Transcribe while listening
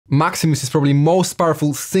Maximus is probably most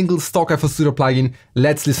powerful single stock FL Studio plugin.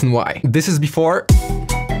 Let's listen why. This is before.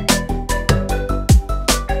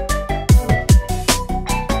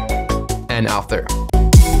 And after.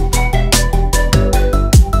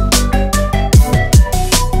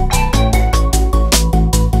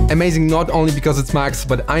 Amazing not only because it's Max,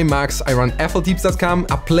 but I'm Max, I run fltips.com,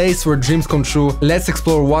 a place where dreams come true. Let's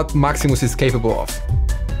explore what Maximus is capable of.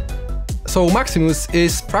 So Maximus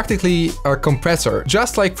is practically a compressor,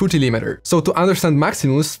 just like Fruity Limiter. So to understand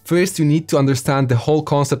Maximus, first you need to understand the whole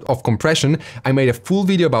concept of compression. I made a full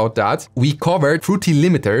video about that. We covered Fruity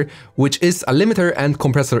Limiter, which is a limiter and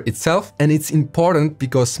compressor itself. And it's important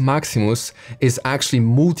because Maximus is actually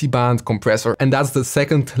multi-band compressor. And that's the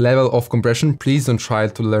second level of compression. Please don't try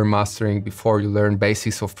to learn mastering before you learn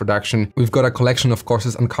basics of production. We've got a collection of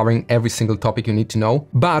courses uncovering every single topic you need to know.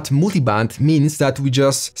 But multi-band means that we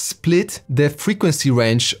just split the frequency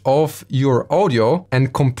range of your audio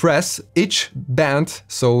and compress each band,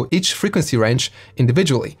 so each frequency range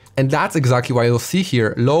individually. And that's exactly why you'll see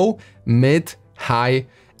here low, mid, high,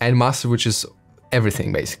 and master, which is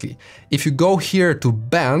everything basically. If you go here to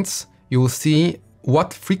bands, you will see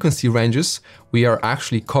what frequency ranges we are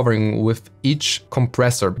actually covering with each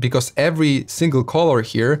compressor, because every single color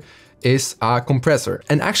here is a compressor.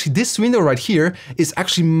 And actually this window right here is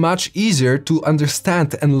actually much easier to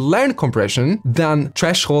understand and learn compression than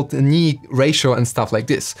threshold, knee ratio and stuff like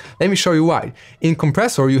this. Let me show you why. In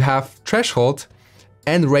compressor you have threshold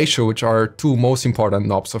and ratio, which are two most important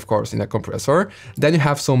knobs, of course, in a compressor. Then you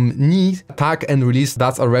have some knee, attack and release.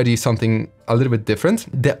 That's already something a little bit different.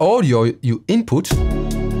 The audio you input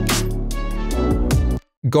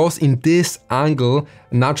goes in this angle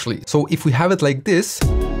naturally. So if we have it like this,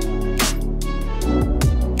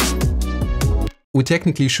 we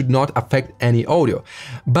technically should not affect any audio.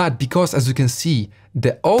 But because, as you can see,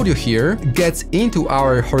 the audio here gets into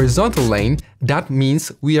our horizontal lane, that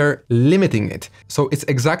means we are limiting it. So it's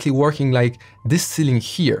exactly working like this ceiling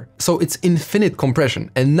here. So it's infinite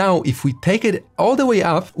compression. And now if we take it all the way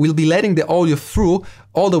up, we'll be letting the audio through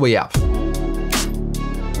all the way up.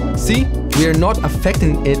 See, we are not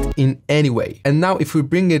affecting it in any way. And now if we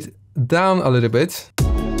bring it down a little bit,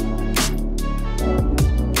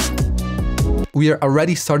 we are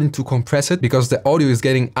already starting to compress it because the audio is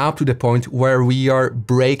getting up to the point where we are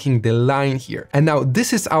breaking the line here. And now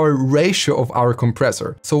this is our ratio of our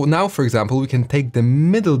compressor. So now, for example, we can take the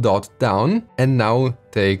middle dot down and now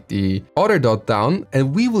take the other dot down,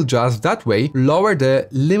 and we will just that way lower the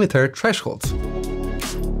limiter threshold.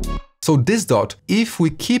 So this dot, if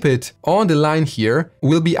we keep it on the line here,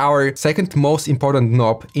 will be our second most important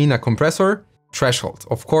knob in a compressor. Threshold,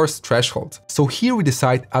 of course, threshold. So here we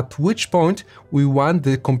decide at which point we want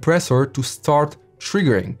the compressor to start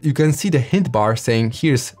triggering. You can see the hint bar saying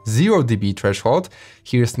here's 0 dB threshold,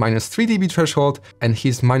 here's -3 dB threshold, and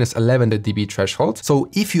here's -11 dB threshold. So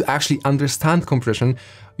if you actually understand compression,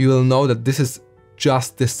 you will know that this is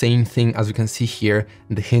just the same thing as you can see here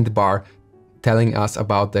in the hint bar telling us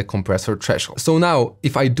about the compressor threshold. So now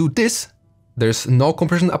if I do this, there's no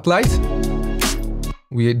compression applied.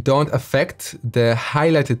 We don't affect the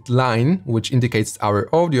highlighted line, which indicates our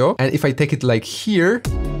audio. And if I take it like here,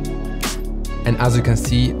 and as you can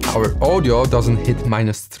see, our audio doesn't hit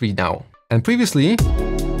 -3 now. And previously,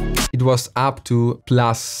 it was up to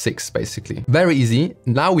 +6, basically. Very easy.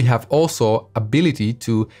 Now we have also ability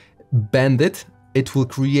to bend it. It will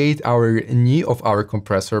create our knee of our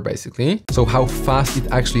compressor, basically. So how fast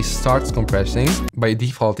it actually starts compressing. By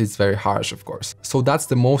default, it's very harsh, of course. So that's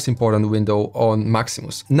the most important window on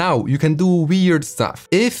Maximus. Now, you can do weird stuff.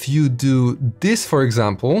 If you do this, for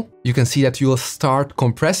example, you can see that you will start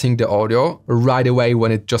compressing the audio right away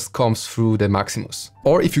when it just comes through the Maximus.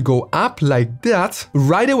 Or if you go up like that,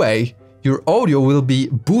 right away, your audio will be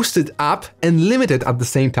boosted up and limited at the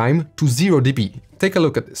same time to 0 dB. Take a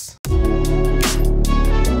look at this.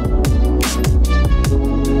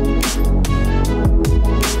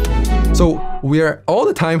 So we are all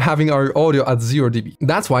the time having our audio at 0 dB.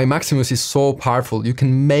 That's why Maximus is so powerful. You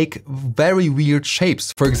can make very weird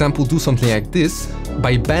shapes. For example, do something like this.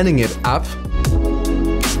 By bending it up,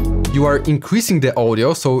 you are increasing the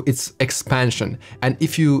audio, so it's expansion. And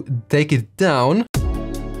if you take it down,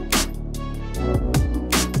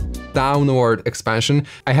 downward expansion.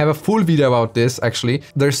 I have a full video about this, actually.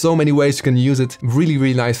 There's so many ways you can use it really,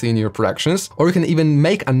 really nicely in your productions. Or you can even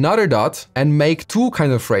make another dot and make two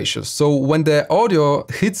kind of ratios. So when the audio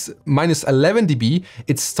hits -11 dB,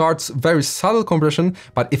 it starts very subtle compression,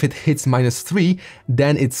 but if it hits -3,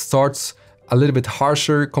 then it starts a little bit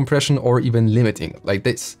harsher compression or even limiting, like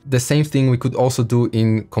this. The same thing we could also do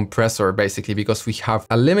in compressor, basically, because we have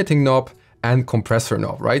a limiting knob and compressor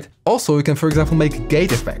knob, right? Also, you can, for example, make a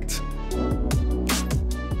gate effect.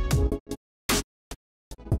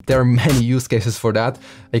 There are many use cases for that.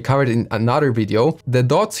 I covered in another video. The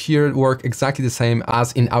dots here work exactly the same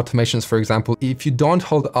as in automations, for example. If you don't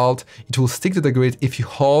hold Alt, it will stick to the grid. If you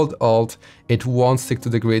hold Alt, it won't stick to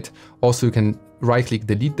the grid. Also, you can right-click,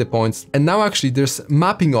 delete the points. And now actually there's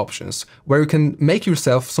mapping options where you can make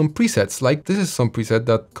yourself some presets. Like this is some preset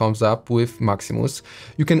that comes up with Maximus.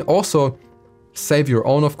 You can also save your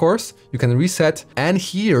own, of course. You can reset, and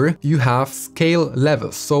here you have scale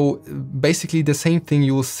levels. So basically the same thing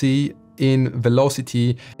you will see in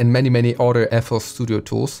Velocity and many other FL Studio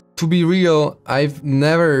tools. To be real, I've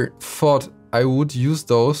never thought I would use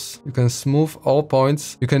those. You can smooth all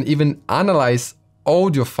points. You can even analyze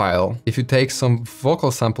audio file. If you take some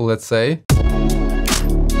vocal sample, let's say,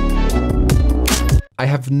 I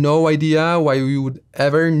have no idea why we would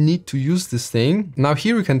ever need to use this thing. Now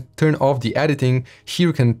here we can turn off the editing. Here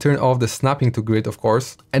we can turn off the snapping to grid, of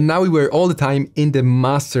course. And now we were all the time in the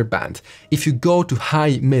master band. If you go to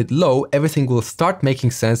high, mid, low, everything will start making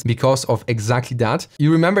sense because of exactly that.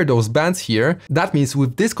 You remember those bands here? That means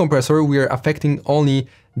with this compressor, we are affecting only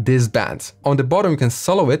this band. On the bottom, you can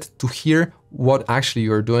solo it to hear what actually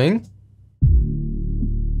you're doing.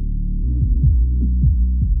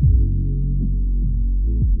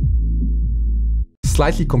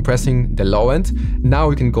 Slightly compressing the low end. Now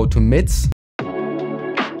we can go to mids.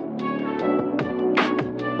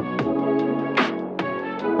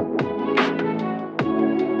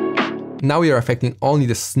 Now we are affecting only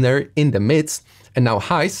the snare in the mids, and now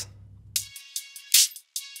highs.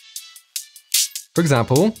 For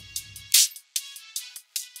example,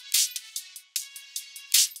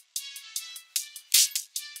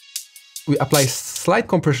 we apply slight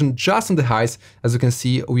compression just on the highs. As you can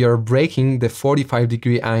see, we are breaking the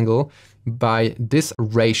 45-degree angle by this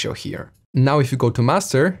ratio here. Now if you go to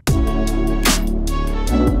master,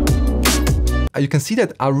 you can see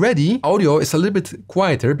that already audio is a little bit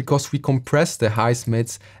quieter because we compress the highs,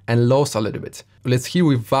 mids and lows a little bit. Let's hear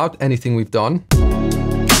without anything we've done.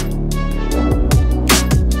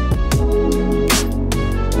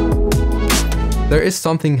 There is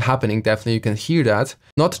something happening, definitely, you can hear that.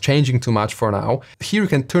 Not changing too much for now. Here you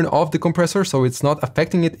can turn off the compressor so it's not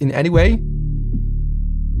affecting it in any way.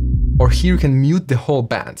 Or here you can mute the whole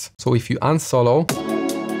band. So if you unsolo,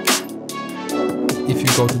 if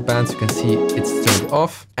you go to bands, you can see it's turned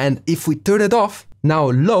off. And if we turn it off,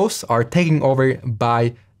 now lows are taking over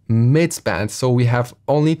by mids band, so we have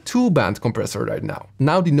only 2-band compressor right now.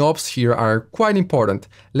 Now the knobs here are quite important.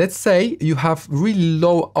 Let's say you have really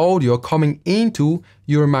low audio coming into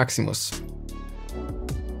your Maximus.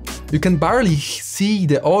 You can barely see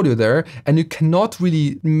the audio there and you cannot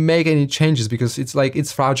really make any changes because it's like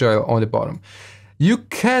it's fragile on the bottom. You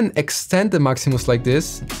can extend the Maximus like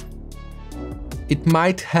this. It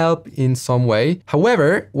might help in some way.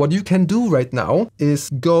 However, what you can do right now is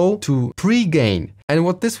go to pre-gain. And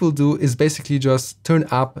what this will do is basically just turn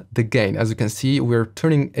up the gain. As you can see, we're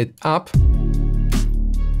turning it up.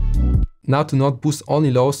 Now to not boost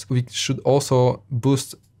only lows, we should also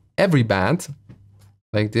boost every band,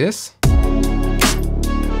 like this.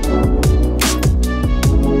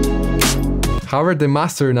 However, the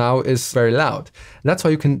master now is very loud. That's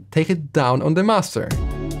why you can take it down on the master.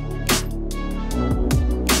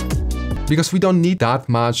 Because we don't need that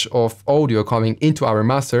much of audio coming into our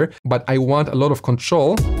master, but I want a lot of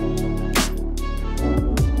control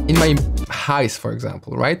in my highs, for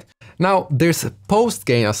example, right? Now there's a post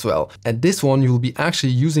gain as well, and this one you'll be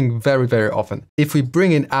actually using very often. If we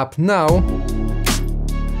bring it up now,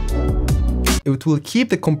 it will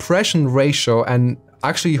keep the compression ratio and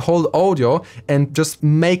actually hold audio and just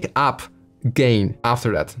make up gain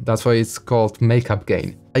after that. That's why it's called makeup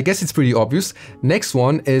gain. I guess it's pretty obvious. Next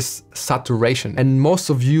one is saturation, and most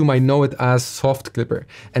of you might know it as soft clipper,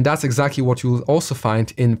 and that's exactly what you will also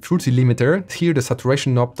find in Fruity Limiter. Here the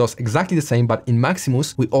saturation knob does exactly the same, but in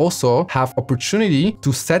Maximus we also have opportunity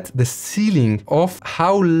to set the ceiling of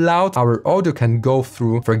how loud our audio can go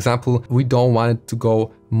through. For example, we don't want it to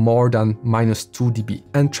go more than -2 dB,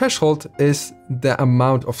 and threshold is the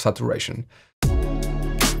amount of saturation.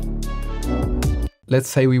 Let's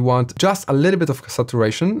say we want just a little bit of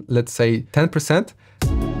saturation, let's say 10%,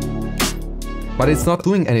 but it's not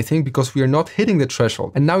doing anything because we are not hitting the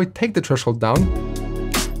threshold. And now we take the threshold down.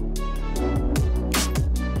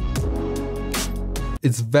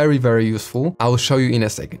 It's very useful. I'll show you in a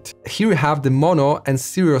second. Here we have the mono and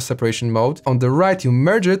stereo separation mode. On the right, you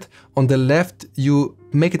merge it. On the left, you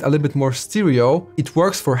make it a little bit more stereo. It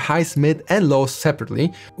works for highs, mid and lows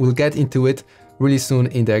separately. We'll get into it really soon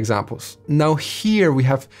in the examples. Now here we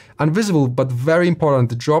have invisible but very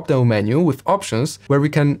important drop-down menu with options where we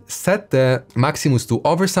can set the Maximus to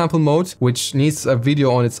oversample mode, which needs a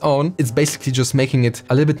video on its own. It's basically just making it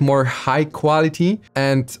a little bit more high quality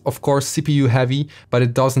and of course CPU heavy, but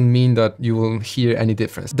it doesn't mean that you will hear any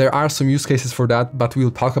difference. There are some use cases for that, but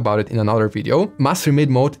we'll talk about it in another video. Master mid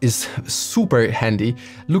mode is super handy.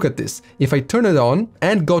 Look at this. If I turn it on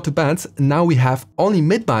and go to bands, now we have only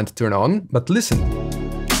mid band turned on, but listen,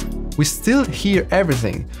 we still hear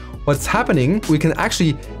everything. What's happening, we can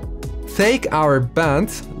actually take our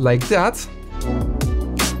band like that.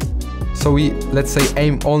 So we, let's say,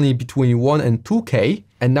 aim only between 1 and 2K.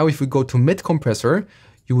 And now if we go to mid compressor,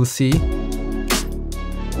 you will see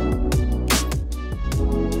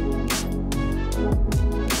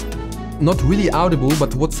not really audible,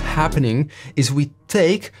 but what's happening is we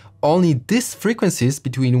take only these frequencies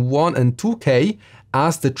between 1 and 2K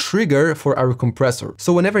as the trigger for our compressor.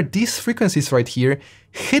 So whenever these frequencies right here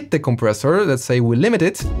hit the compressor, let's say we limit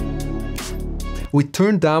it, we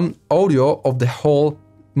turn down audio of the whole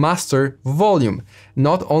master volume,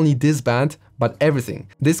 not only this band, but everything.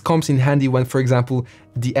 This comes in handy when, for example,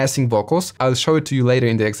 de-essing vocals. I'll show it to you later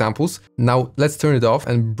in the examples. Now let's turn it off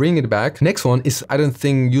and bring it back. Next one is, I don't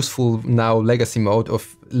think, useful now, legacy mode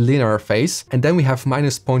of linear phase. And then we have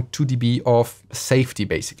minus 0.2 dB of safety,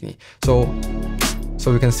 basically. So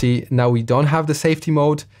we can see now we don't have the safety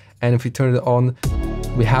mode. And if we turn it on,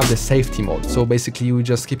 we have the safety mode. So basically we're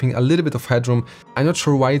just keeping a little bit of headroom. I'm not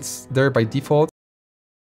sure why it's there by default.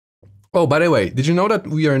 Oh, by the way, did you know that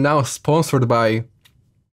we are now sponsored by...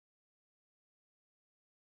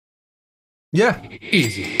 Yeah,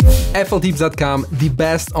 easy. FLTips.com, the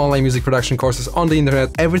best online music production courses on the internet.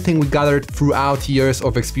 Everything we gathered throughout years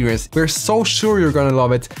of experience. We're so sure you're gonna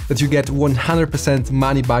love it that you get 100%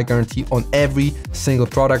 money back guarantee on every single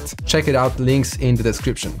product. Check it out, links in the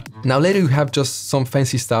description. Now later you have just some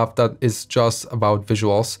fancy stuff that is just about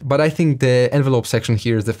visuals, but I think the envelope section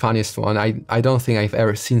here is the funniest one. I don't think I've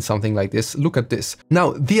ever seen something like this. Look at this.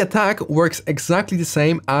 Now the attack works exactly the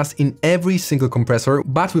same as in every single compressor,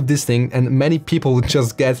 but with this thing, and many people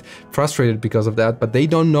just get frustrated because of that, but they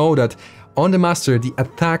don't know that on the master, the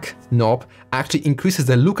attack knob actually increases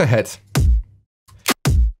the look ahead.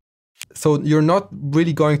 So you're not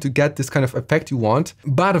really going to get this kind of effect you want.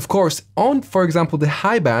 But of course, on, for example, the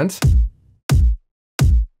high band,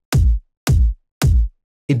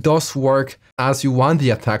 it does work as you want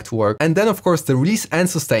the attack to work. And then of course the release and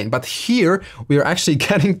sustain. But here we are actually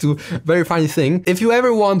getting to a very funny thing. If you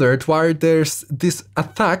ever wondered why there's this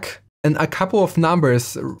attack and a couple of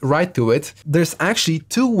numbers right to it, there's actually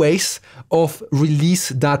two ways of release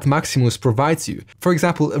that Maximus provides you. For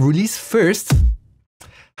example, release first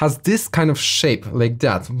has this kind of shape like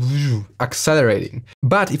that, accelerating.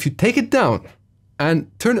 But if you take it down and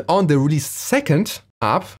turn on the release second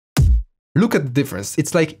up, look at the difference.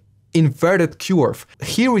 It's like inverted curve.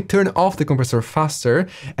 Here we turn off the compressor faster,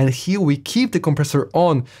 and here we keep the compressor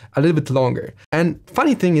on a little bit longer. And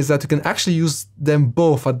funny thing is that you can actually use them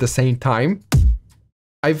both at the same time.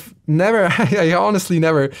 I honestly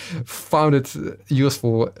never found it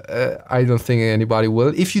useful. I don't think anybody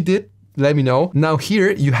will. If you did, let me know. Now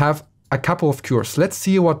here you have a couple of curves. Let's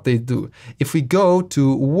see what they do. If we go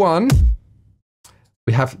to 1,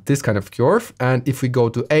 we have this kind of curve. And if we go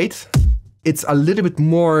to 8, it's a little bit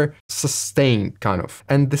more sustained kind of.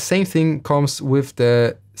 And the same thing comes with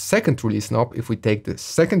the second release knob. If we take the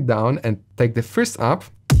second down and take the first up,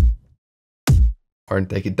 or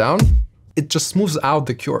take it down, it just smooths out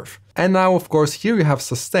the curve. And now, of course, here you have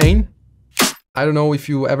sustain. I don't know if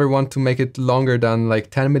you ever want to make it longer than like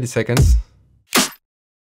 10 milliseconds.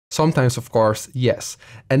 Sometimes, of course, yes.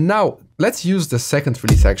 And now let's use the second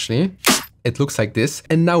release actually. It looks like this.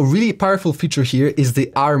 And now really powerful feature here is the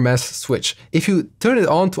RMS switch. If you turn it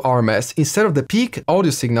on to RMS, instead of the peak audio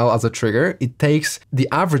signal as a trigger, it takes the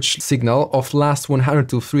average signal of last 100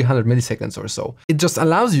 to 300 milliseconds or so. It just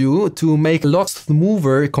allows you to make a lot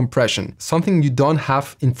smoother compression, something you don't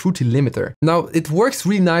have in Fruity Limiter. Now it works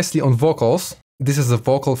really nicely on vocals. This is a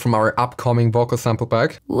vocal from our upcoming vocal sample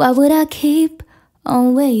pack. Why would I keep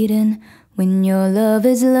on waiting? When your love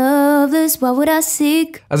is loveless, why would I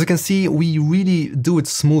seek? As you can see, we really do it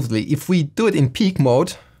smoothly. If we do it in peak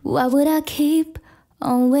mode, why would I keep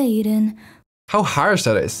on waiting? How harsh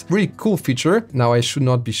that is. Really cool feature. Now I should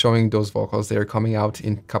not be showing those vocals. They are coming out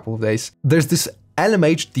in a couple of days. There's this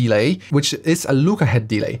LMH delay, which is a look-ahead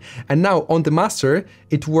delay. And now on the master,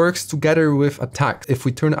 it works together with attack. If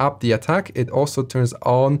we turn up the attack, it also turns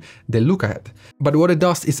on the look-ahead. But what it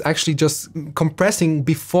does is actually just compressing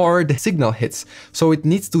before the signal hits. So it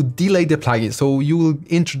needs to delay the plugin, so you will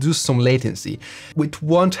introduce some latency. It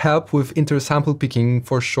won't help with intersample picking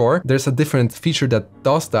for sure. There's a different feature that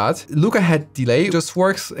does that. Look-ahead delay just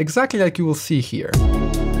works exactly like you will see here.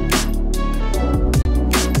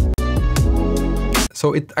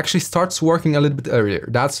 So it actually starts working a little bit earlier.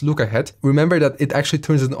 That's look ahead. Remember that it actually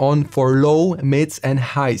turns it on for low, mids, and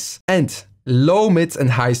highs. And low, mids, and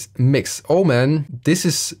highs mix. Oh man, this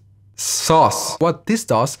is sauce. What this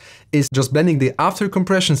does is just blending the after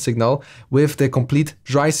compression signal with the complete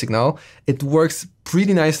dry signal. It works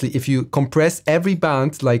pretty nicely if you compress every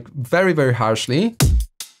band like very, very harshly.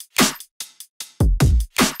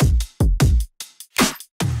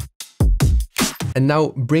 And now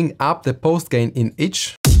bring up the post gain in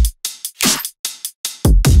each.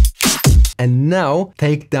 And now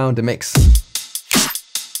take down the mix.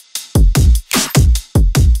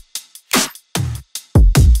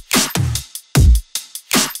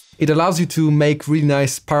 It allows you to make really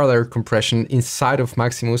nice parallel compression inside of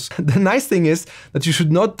Maximus. The nice thing is that you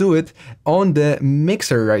should not do it on the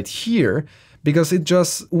mixer right here, because it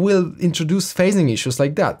just will introduce phasing issues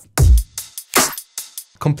like that.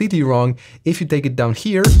 Completely wrong. If you take it down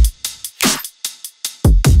here,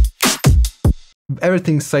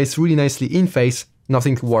 everything stays really nicely in phase,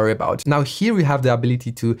 nothing to worry about. Now here we have the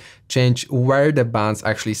ability to change where the bands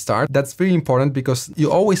actually start. That's very important because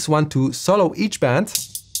you always want to solo each band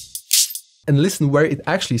and listen where it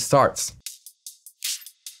actually starts.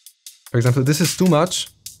 For example, this is too much.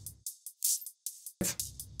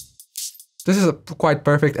 This is quite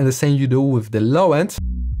perfect, and the same you do with the low end.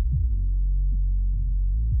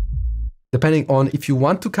 Depending on if you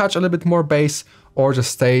want to catch a little bit more bass or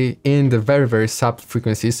just stay in the very, very sub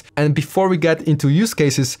frequencies. And before we get into use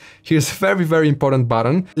cases, here's a very, very important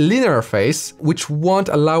button, linear phase, which won't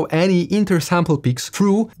allow any intersample peaks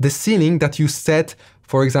through the ceiling that you set,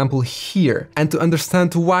 for example, here. And to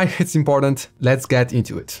understand why it's important, let's get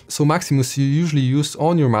into it. So Maximus you usually use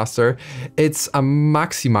on your master, it's a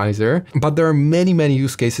maximizer, but there are many, many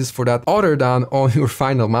use cases for that other than on your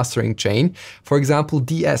final mastering chain. For example,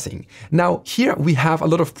 de-essing. Now here we have a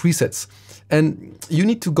lot of presets, and you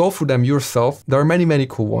need to go through them yourself. There are many, many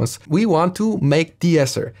cool ones. We want to make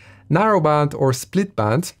de-esser, narrowband or split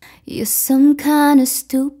band. You're some kind of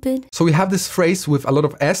stupid. So we have this phrase with a lot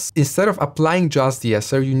of S. Instead of applying just the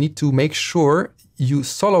SR, you need to make sure you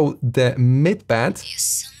solo the mid band. You're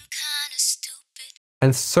some kind of stupid.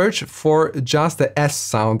 And search for just the S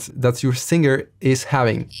sound that your singer is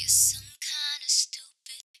having. You're some kind of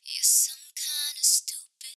stupid. You're some kind of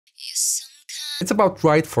stupid. You're some kind. It's about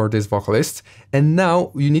right for this vocalist. And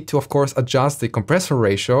now you need to, of course, adjust the compressor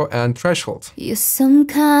ratio and threshold. You're some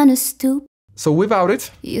kind of stupid. So without it.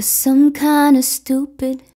 You're some kind of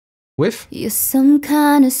stupid. With. You're some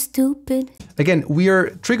kind of stupid. Again, we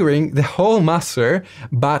are triggering the whole master,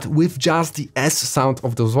 but with just the S sound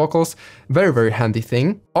of those vocals. Very, very handy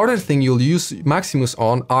thing. Other thing you'll use Maximus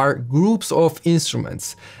on are groups of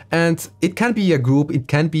instruments. And it can be a group, it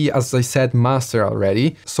can be, as I said, master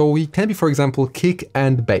already. So it can be, for example, kick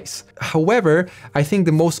and bass. However, I think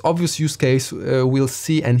the most obvious use case we'll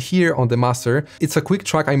see and hear on the master, it's a quick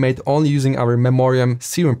track I made only using our Memoriam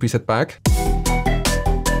Serum preset pack.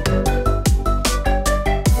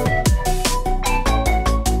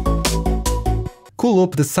 Cool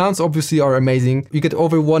loop, the sounds obviously are amazing. You get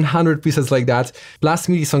over 100 presets like that. Plus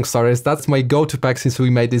MIDI song starters, that's my go-to pack since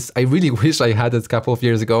we made this. I really wish I had it a couple of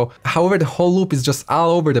years ago. However, the whole loop is just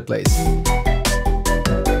all over the place.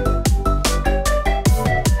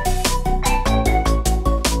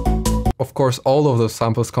 Of course, all of those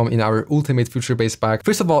samples come in our Ultimate Future Bass pack.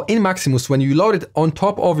 First of all, in Maximus, when you load it on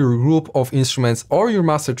top of your group of instruments or your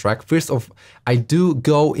master track, first of I do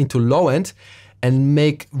go into low end and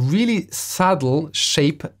make really subtle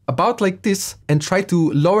shape about like this and try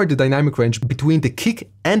to lower the dynamic range between the kick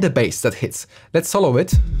and the bass that hits. Let's solo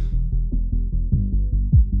it.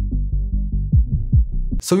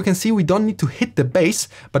 So you can see we don't need to hit the bass,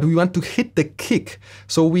 but we want to hit the kick.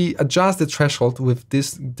 So we adjust the threshold with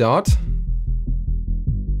this dot.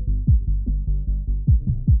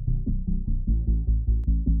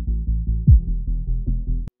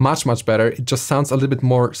 Much, much better. It just sounds a little bit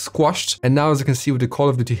more squashed. And now, as you can see with the Call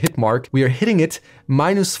of Duty hit mark, we are hitting it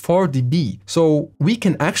 -4 dB. So we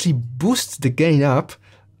can actually boost the gain up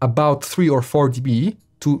about 3 or 4 dB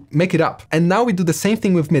to make it up. And now we do the same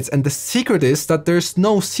thing with mids. And the secret is that there's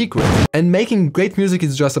no secret. And making great music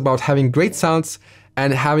is just about having great sounds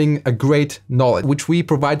and having a great knowledge, which we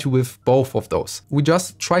provide you with both of those. We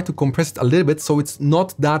just try to compress it a little bit so it's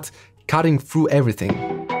not that cutting through everything.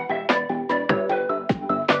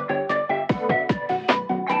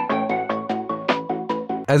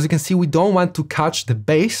 As you can see, we don't want to catch the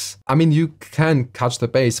bass. I mean, you can catch the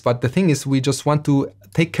bass, but the thing is, we just want to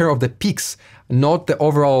take care of the peaks, not the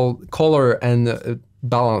overall color and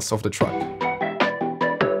balance of the track.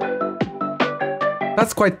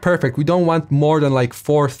 That's quite perfect. We don't want more than like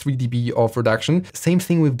 3 dB of reduction. Same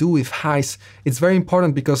thing we do with highs. It's very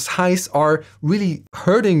important because highs are really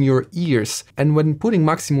hurting your ears. And when putting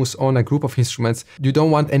Maximus on a group of instruments, you don't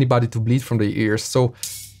want anybody to bleed from the ears. So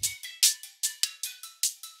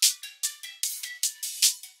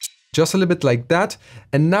just a little bit like that.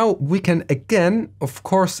 And now we can again, of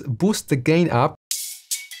course, boost the gain up.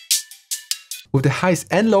 With the highs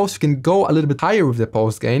and lows, you can go a little bit higher with the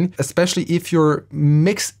post gain, especially if your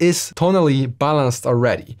mix is tonally balanced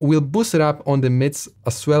already. We'll boost it up on the mids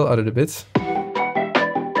as well a little bit.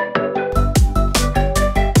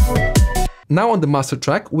 Now on the master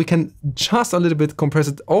track, we can just a little bit compress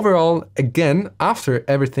it overall again after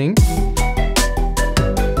everything.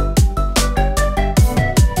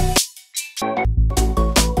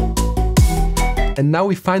 And now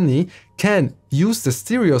we finally can use the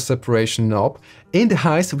stereo separation knob. In the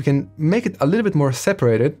highs, we can make it a little bit more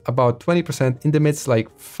separated, about 20%, in the mids like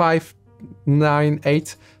 5, 9,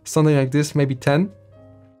 8, something like this, maybe 10.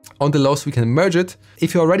 On the lows, we can merge it.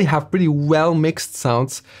 If you already have pretty well mixed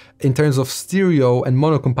sounds in terms of stereo and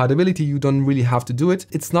mono compatibility, you don't really have to do it.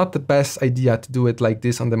 It's not the best idea to do it like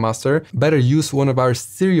this on the master. Better use one of our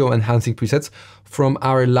stereo enhancing presets from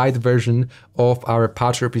our light version of our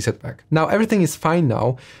Patcher preset pack. Now everything is fine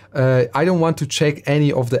now. I don't want to check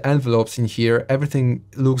any of the envelopes in here. Everything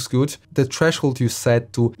looks good. The threshold you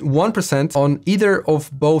set to 1% on either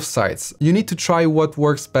of both sides. You need to try what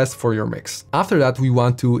works best for your mix. After that, we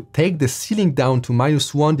want to take the ceiling down to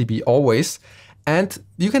 -1 dB always. And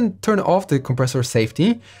you can turn off the compressor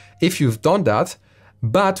safety if you've done that.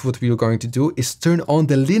 But what we are going to do is turn on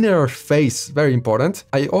the linear phase, very important.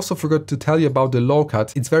 I also forgot to tell you about the low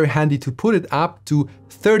cut. It's very handy to put it up to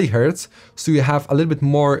 30 Hertz, so you have a little bit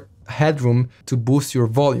more headroom to boost your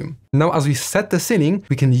volume. Now, as we set the ceiling,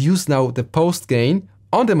 we can use now the post gain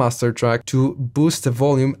on the master track to boost the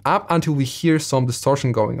volume up until we hear some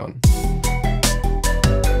distortion going on.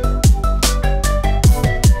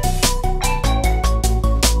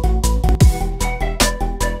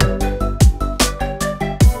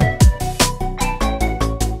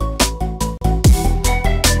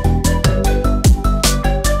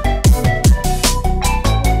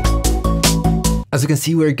 As you can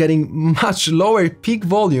see, we're getting much lower peak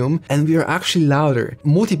volume and we are actually louder.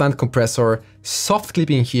 Multi-band compressor, soft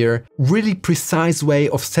clipping here, really precise way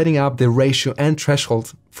of setting up the ratio and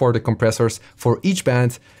threshold for the compressors for each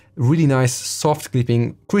band. Really nice, soft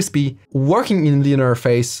clipping, crispy, working in linear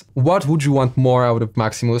phase. What would you want more out of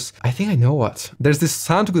Maximus? I think I know what. There's this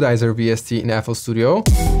sound equalizer VST in FL Studio.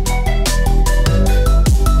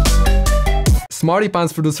 Smarty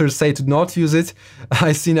Pants producers say to not use it.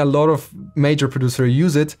 I've seen a lot of major producers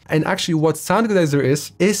use it. And actually what sound equalizer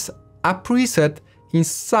is a preset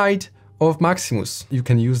inside of Maximus. You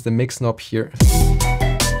can use the mix knob here.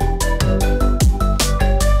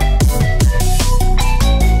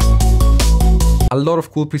 A lot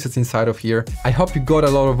of cool presets inside of here. I hope you got a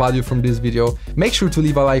lot of value from this video. Make sure to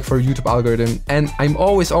leave a like for YouTube algorithm. And I'm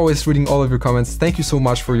always reading all of your comments. Thank you so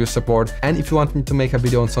much for your support. And if you want me to make a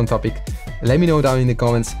video on some topic, let me know down in the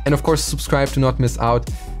comments. And of course, subscribe to not miss out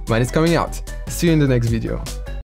when it's coming out. See you in the next video.